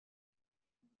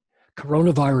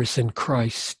Coronavirus and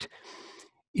Christ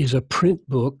is a print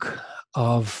book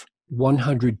of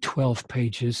 112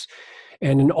 pages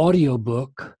and an audio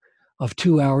book of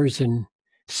 2 hours and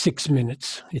 6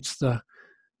 minutes. It's the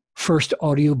first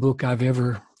audiobook I've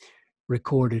ever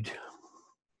recorded.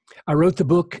 I wrote the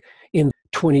book in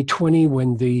 2020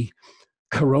 when the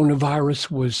coronavirus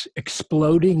was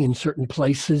exploding in certain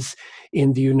places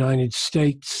in the United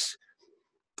States.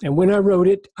 And when I wrote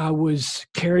it, I was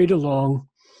carried along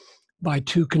by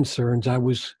two concerns. I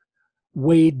was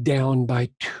weighed down by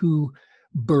two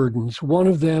burdens. One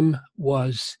of them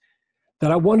was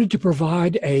that I wanted to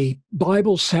provide a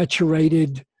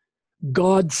Bible-saturated,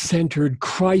 God-centered,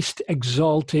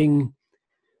 Christ-exalting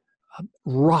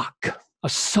rock, a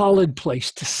solid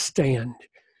place to stand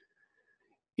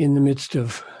in the midst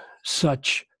of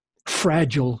such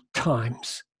fragile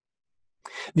times.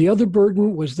 The other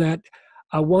burden was that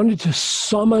I wanted to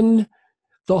summon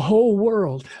the whole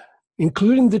world,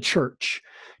 including the church,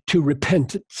 to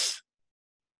repentance,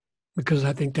 because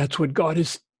I think that's what God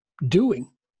is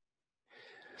doing.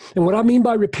 And what I mean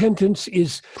by repentance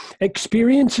is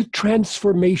experiencing a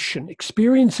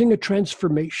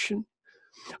transformation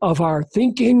of our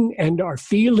thinking and our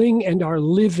feeling and our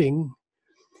living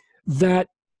that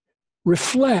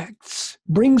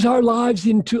brings our lives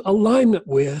into alignment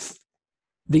with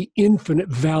the infinite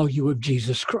value of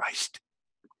Jesus Christ.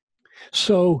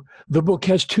 So the book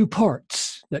has two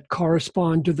parts that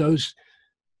correspond to those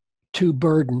two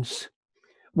burdens.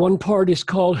 One part is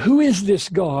called, Who is this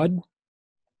God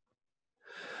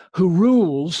who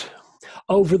rules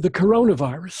over the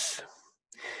coronavirus?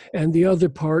 And the other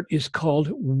part is called,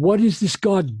 What is this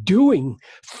God doing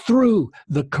through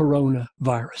the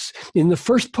coronavirus? In the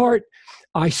first part,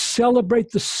 I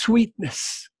celebrate the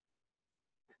sweetness,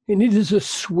 and it is a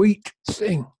sweet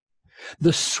thing.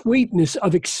 The sweetness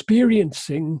of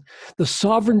experiencing the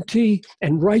sovereignty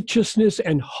and righteousness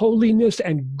and holiness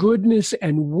and goodness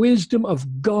and wisdom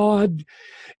of God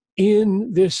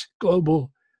in this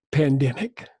global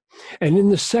pandemic. And in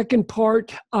the second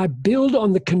part, I build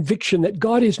on the conviction that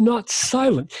God is not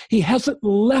silent. He hasn't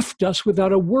left us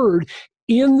without a word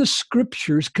in the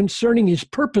scriptures concerning his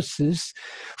purposes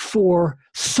for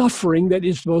suffering that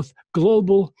is both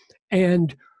global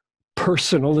and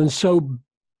personal. And so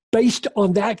based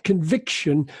on that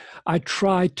conviction, I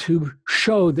try to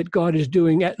show that God is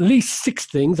doing at least 6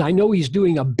 things. I know he's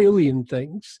doing a billion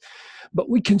things, but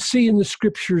we can see in the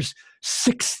scriptures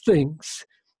 6 things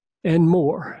and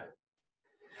more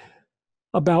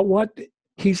about what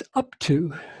he's up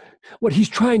to, what he's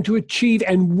trying to achieve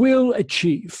and will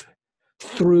achieve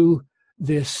through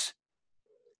this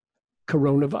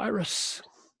coronavirus.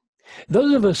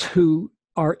 Those of us who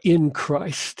are in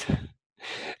Christ,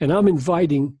 and I'm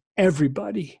inviting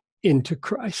everybody into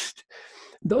Christ.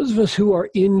 Those of us who are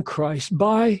in Christ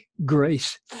by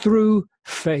grace through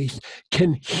faith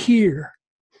can hear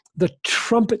the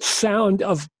trumpet sound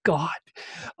of God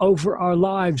over our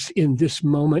lives in this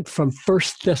moment from 1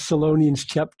 Thessalonians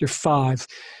chapter 5,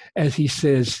 as he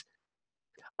says,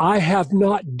 I have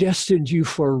not destined you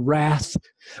for wrath,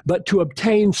 but to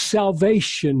obtain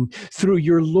salvation through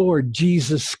your Lord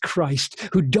Jesus Christ,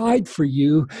 who died for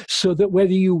you, so that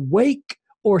whether you wake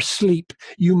or sleep,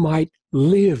 you might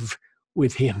live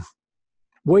with him.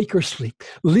 Wake or sleep,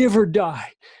 live or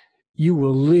die, you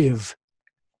will live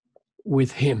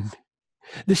with him.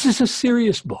 This is a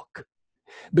serious book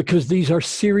because these are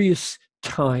serious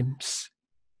times.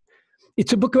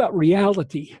 It's a book about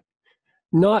reality,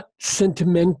 not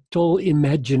sentimental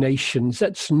imaginations.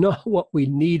 That's not what we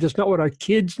need. That's not what our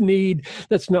kids need.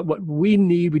 That's not what we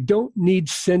need. We don't need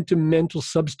sentimental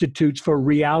substitutes for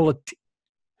reality.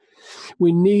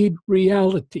 We need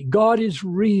reality. God is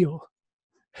real.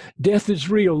 Death is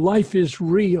real. Life is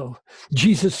real.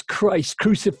 Jesus Christ,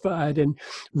 crucified and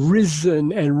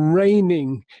risen and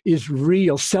reigning, is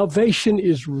real. Salvation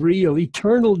is real.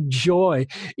 Eternal joy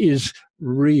is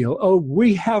real. Oh,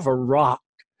 we have a rock.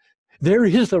 There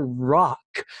is a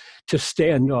rock to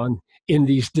stand on in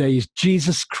these days.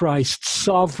 Jesus Christ,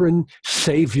 sovereign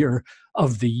Savior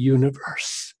of the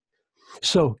universe.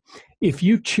 So, if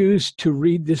you choose to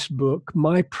read this book,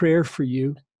 my prayer for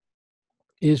you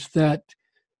is that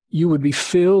you would be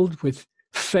filled with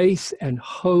faith and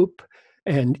hope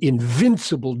and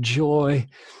invincible joy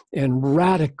and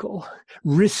radical,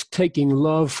 risk-taking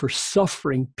love for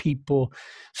suffering people,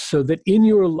 so that in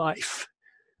your life,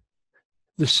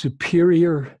 the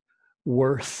superior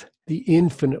worth, the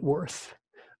infinite worth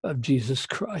of Jesus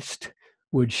Christ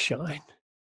would shine.